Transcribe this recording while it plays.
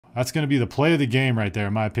That's going to be the play of the game right there,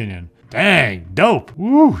 in my opinion. Dang, dope.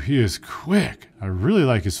 Woo, he is quick. I really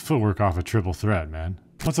like his footwork off a triple threat, man.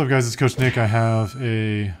 What's up, guys? It's Coach Nick. I have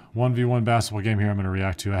a 1v1 basketball game here I'm going to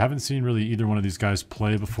react to. I haven't seen really either one of these guys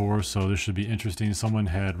play before, so this should be interesting. Someone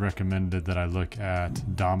had recommended that I look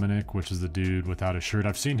at Dominic, which is the dude without a shirt.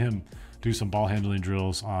 I've seen him do some ball handling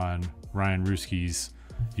drills on Ryan Ruski's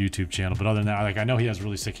YouTube channel, but other than that, like, I know he has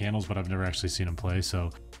really sick handles, but I've never actually seen him play,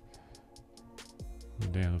 so...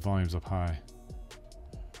 Damn, the volume's up high.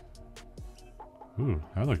 Ooh,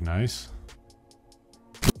 that looked nice.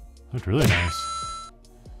 Looked really nice.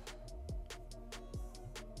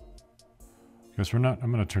 Guess we're not... I'm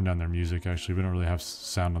gonna turn down their music, actually. We don't really have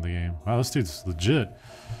sound on the game. Wow, this dude's legit.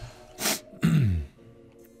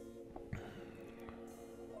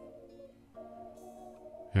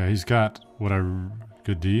 Yeah, he's got what I...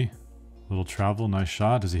 Good D. Little travel, nice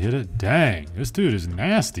shot. Does he hit it? Dang, this dude is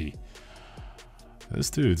nasty. This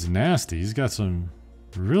dude's nasty. He's got some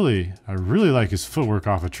really... I really like his footwork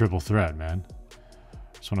off a triple threat, man.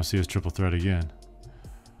 Just want to see his triple threat again.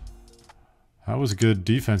 That was a good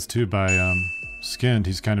defense, too, by Skinned.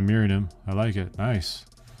 He's kind of mirroring him. I like it. Nice.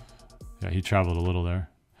 Yeah, he traveled a little there.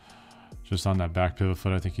 Just on that back pivot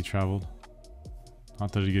foot, I think he traveled.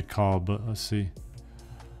 Not that he'd get called, but let's see.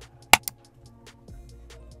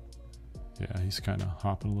 Yeah, he's kind of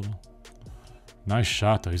hopping a little. Nice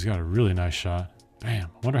shot, though. He's got a really nice shot. Damn,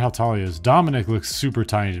 I wonder how tall he is. Dominic looks super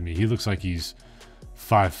tiny to me. He looks like he's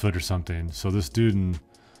 5 foot or something. So this dude and...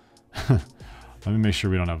 Let me make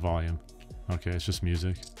sure we don't have volume. Okay, it's just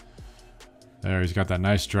music. There, he's got that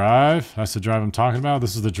nice drive. That's the drive I'm talking about.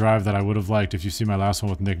 This is the drive that I would have liked if you see my last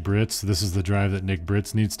one with Nick Britz. This is the drive that Nick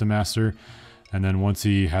Britz needs to master. And then once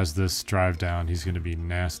he has this drive down, he's going to be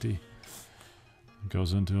nasty.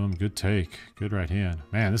 Goes into him. Good take. Good right hand.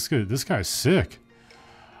 Man, this guy's sick.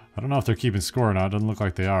 I don't know if they're keeping score or not. It doesn't look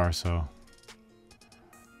like they are, so.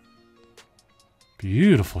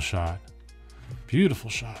 Beautiful shot. Beautiful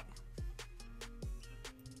shot.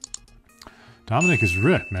 Dominic is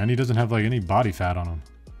ripped, man. He doesn't have like any body fat on him.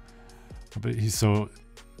 But he's so...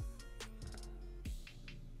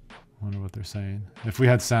 Wonder what they're saying. If we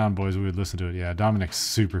had sound, boys, we would listen to it. Yeah, Dominic's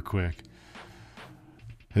super quick.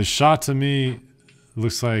 His shot to me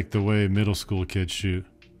looks like the way middle school kids shoot.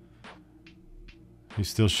 He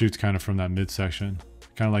still shoots kind of from that midsection.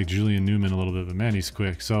 Kind of like Julian Newman a little bit, but man, he's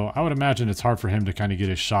quick. So I would imagine it's hard for him to kind of get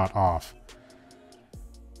his shot off.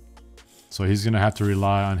 So he's going to have to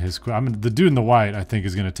rely on his... I mean, the dude in the white, I think,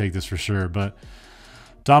 is going to take this for sure. But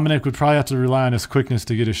Dominic would probably have to rely on his quickness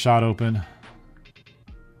to get his shot open.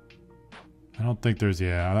 I don't think there's...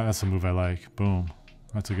 Yeah, that's a move I like. Boom.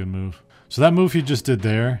 That's a good move. So that move he just did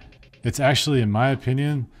there, it's actually, in my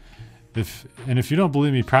opinion... If you don't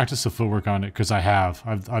believe me, practice the footwork on it, because I have.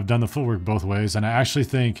 I've done the footwork both ways, and I actually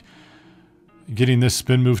think getting this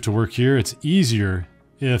spin move to work here, it's easier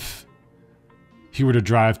if he were to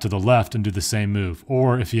drive to the left and do the same move,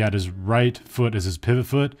 or if he had his right foot as his pivot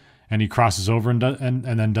foot and he crosses over and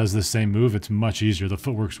then does the same move. It's much easier. The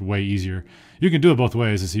footwork's way easier. You can do it both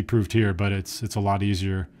ways, as he proved here, but it's a lot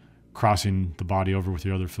easier crossing the body over with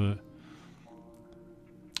your other foot.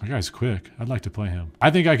 That guy's quick. I'd like to play him. I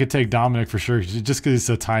think I could take Dominic for sure, just because he's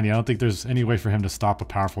so tiny. I don't think there's any way for him to stop a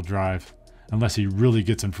powerful drive unless he really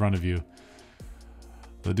gets in front of you.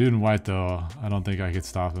 The dude in white, though, I don't think I could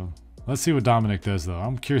stop him. Let's see what Dominic does, though.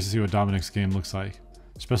 I'm curious to see what Dominic's game looks like,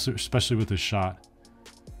 especially with his shot.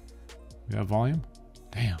 We have volume?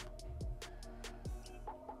 Damn.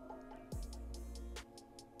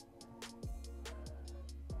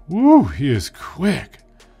 Woo, he is quick.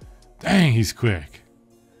 Dang, he's quick.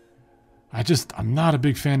 I'm not a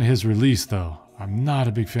big fan of his release, though. I'm not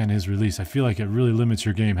a big fan of his release. I feel like it really limits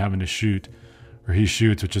your game having to shoot where he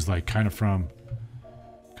shoots, which is like kind of from...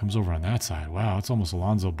 Comes over on that side. Wow, it's almost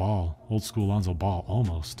Alonzo Ball. Old school Alonzo Ball,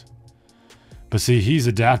 almost. But see, he's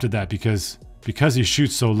adapted that because he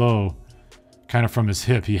shoots so low, kind of from his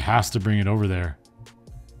hip, he has to bring it over there.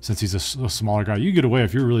 Since he's a smaller guy. You get away,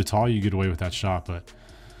 if you're really tall, you get away with that shot, but...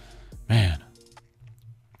 Man...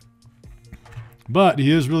 But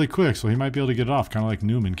he is really quick, so he might be able to get it off, kind of like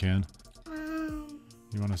Newman can.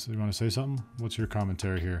 You want to say something? What's your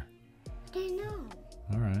commentary here? I don't know.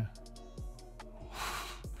 All right.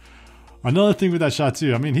 Another thing with that shot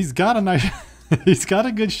too. I mean, he's got a nice, he's got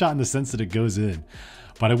a good shot in the sense that it goes in.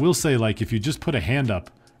 But I will say, like, if you just put a hand up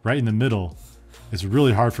right in the middle, it's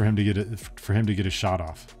really hard for him to get it, his shot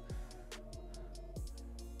off.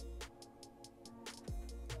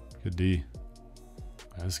 Good D.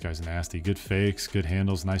 Yeah, this guy's nasty. Good fakes, good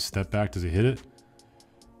handles, nice step back. Does he hit it?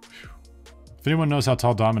 Whew. If anyone knows how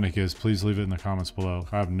tall Dominic is, please leave it in the comments below.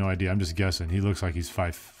 I have no idea. I'm just guessing. He looks like he's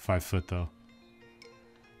 5 foot though.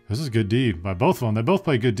 This is good D by both of them. They both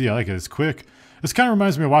play good D. I like it. It's quick. This kind of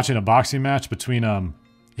reminds me of watching a boxing match between yeah,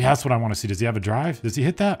 that's what I want to see. Does he have a drive? Does he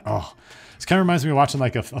hit that? Oh, this kind of reminds me of watching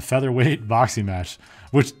like a featherweight boxing match,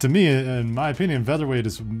 which to me, in my opinion, featherweight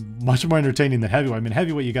is much more entertaining than heavyweight. I mean,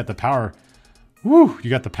 heavyweight, you got the power. Woo!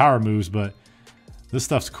 You got the power moves, but this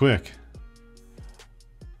stuff's quick.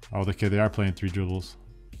 Oh, okay, they are playing 3 dribbles.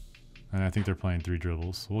 And I think they're playing 3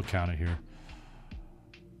 dribbles. We'll count it here.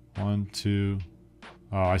 1, 2.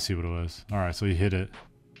 Oh, I see what it was. All right, so he hit it.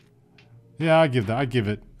 Yeah, I give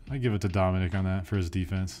it to Dominic on that for his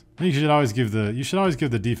defense. I think you should always give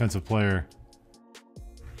the defensive player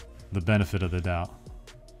the benefit of the doubt.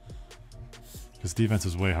 Because defense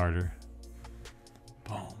is way harder.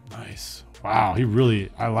 Boom, nice. Wow,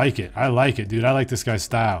 I like it. I like it, dude. I like this guy's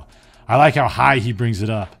style. I like how high he brings it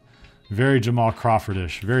up. Very Jamal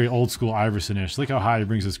Crawford-ish. Very old school Iverson-ish. Look how high he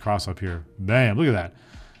brings his cross up here. Bam, look at that.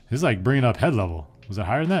 He's like bringing up head level. Was it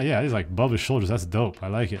higher than that? Yeah, he's like above his shoulders. That's dope. I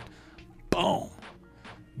like it. Boom.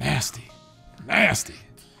 Nasty. Nasty.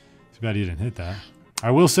 Too bad he didn't hit that.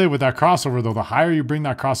 I will say with that crossover, though, the higher you bring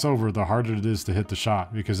that crossover, the harder it is to hit the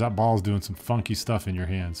shot because that ball's doing some funky stuff in your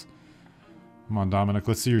hands. Come on, Dominic.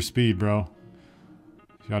 Let's see your speed, bro.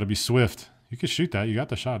 You got to be swift. You could shoot that. You got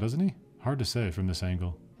the shot, doesn't he? Hard to say from this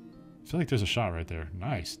angle. I feel like there's a shot right there.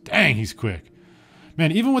 Nice. Dang, he's quick.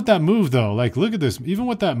 Man, even with that move, though, like, look at this. Even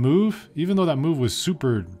with that move, even though that move was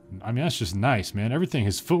super, I mean, that's just nice, man. Everything,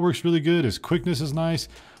 his footwork's really good. His quickness is nice.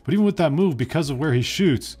 But even with that move, because of where he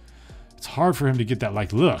shoots, it's hard for him to get that,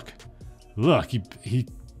 like, look,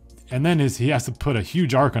 and then he has to put a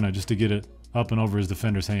huge arc on it just to get it up and over his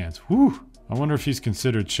defender's hands. Whew. I wonder if he's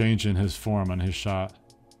considered changing his form on his shot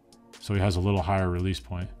so he has a little higher release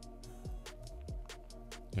point.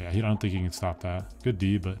 Yeah, I don't think he can stop that. Good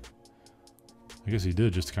D, but I guess he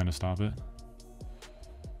did just to kind of stop it.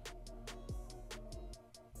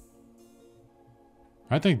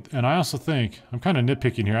 I think, and I also think, I'm kind of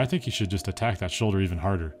nitpicking here. I think he should just attack that shoulder even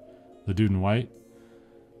harder. The dude in white.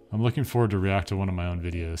 I'm looking forward to react to one of my own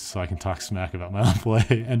videos so I can talk smack about my own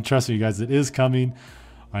play. And trust me, you guys, it is coming.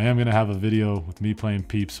 I am going to have a video with me playing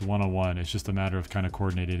Peeps 101. It's just a matter of kind of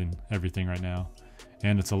coordinating everything right now.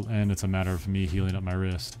 And it's a matter of me healing up my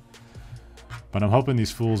wrist. But I'm hoping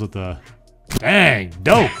these fools at the dang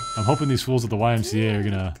dope. I'm hoping these fools at the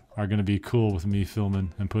YMCA are gonna be cool with me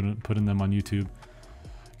filming and putting them on YouTube.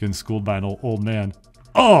 Getting schooled by an old man.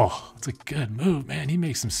 Oh, it's a good move, man. He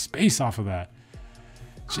makes some space off of that.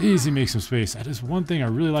 Jeez, he makes some space. That is one thing I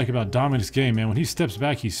really like about Dominic's game, man. When he steps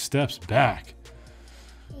back, he steps back.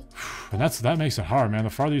 And that makes it hard, man. The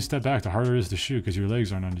farther you step back, the harder it is to shoot because your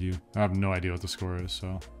legs aren't under you. I have no idea what the score is,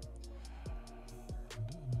 so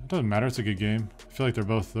it doesn't matter. It's a good game. I feel like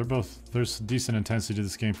there's decent intensity to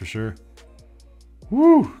this game for sure.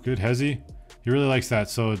 Woo! Good Hezzy. He really likes that.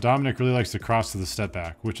 So Dominic really likes to cross to the step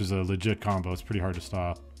back, which is a legit combo. It's pretty hard to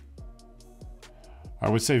stop. I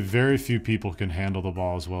would say very few people can handle the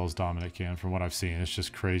ball as well as Dominic can from what I've seen. It's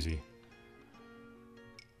just crazy.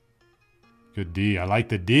 Good D. I like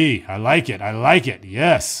the D. I like it. I like it.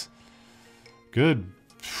 Yes. Good.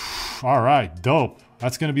 All right. Dope.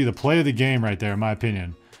 That's going to be the play of the game right there, in my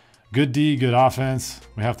opinion. Good D, good offense.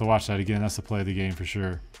 We have to watch that again. That's the play of the game for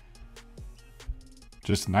sure.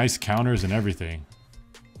 Just nice counters and everything.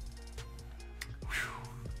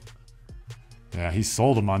 Yeah, he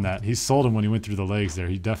sold him on that. He sold him when he went through the legs there.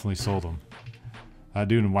 He definitely sold him. That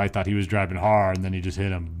dude in white thought he was driving hard, and then he just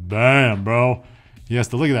hit him. Bam, bro. He has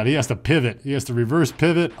to, look at that. He has to pivot. He has to reverse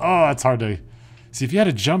pivot. Oh, that's hard to see. If he had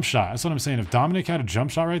a jump shot, that's what I'm saying. If Dominic had a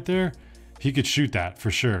jump shot right there, he could shoot that for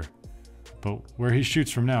sure. But where he shoots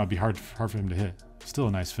from now, it'd be hard for him to hit. Still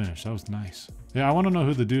a nice finish. That was nice. Yeah, I want to know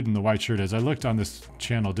who the dude in the white shirt is. I looked on this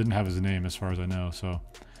channel, didn't have his name as far as I know. So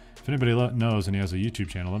if anybody knows and he has a YouTube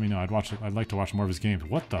channel, let me know. I'd like to watch more of his games.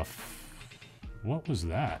 What the what was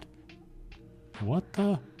that? What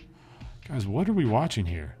the? Guys, what are we watching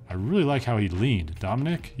here? I really like how he leaned.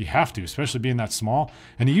 Dominic, you have to, especially being that small.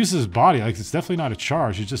 And he uses his body. Like, it's definitely not a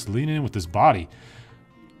charge. He's just leaning in with his body.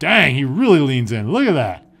 Dang, he really leans in. Look at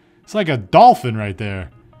that. It's like a dolphin right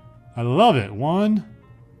there. I love it. 1,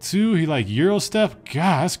 2, he like Euro step.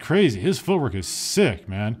 God, that's crazy. His footwork is sick,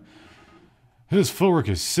 man. His footwork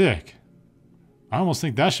is sick. I almost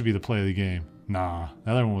think that should be the play of the game. Nah,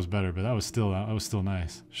 the other one was better, but that was still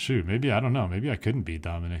nice. Shoot, maybe, I don't know. Maybe I couldn't beat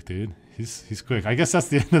Dominic, dude. He's quick. I guess that's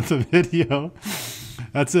the end of the video.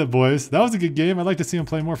 That's it, boys. That was a good game. I'd like to see him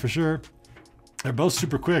play more for sure. They're both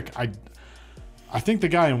super quick. I think the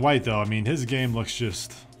guy in white, though, I mean, his game looks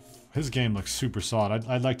just His game looks super solid.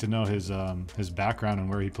 I'd like to know his background and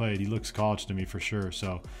where he played. He looks college to me for sure.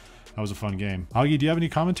 So that was a fun game. Augie, do you have any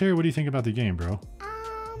commentary? What do you think about the game, bro?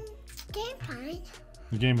 Game fine.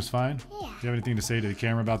 The game was fine? Yeah. Do you have anything to say to the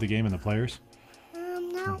camera about the game and the players?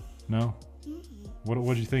 No. No?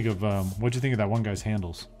 What'd you think of that one guy's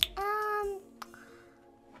handles?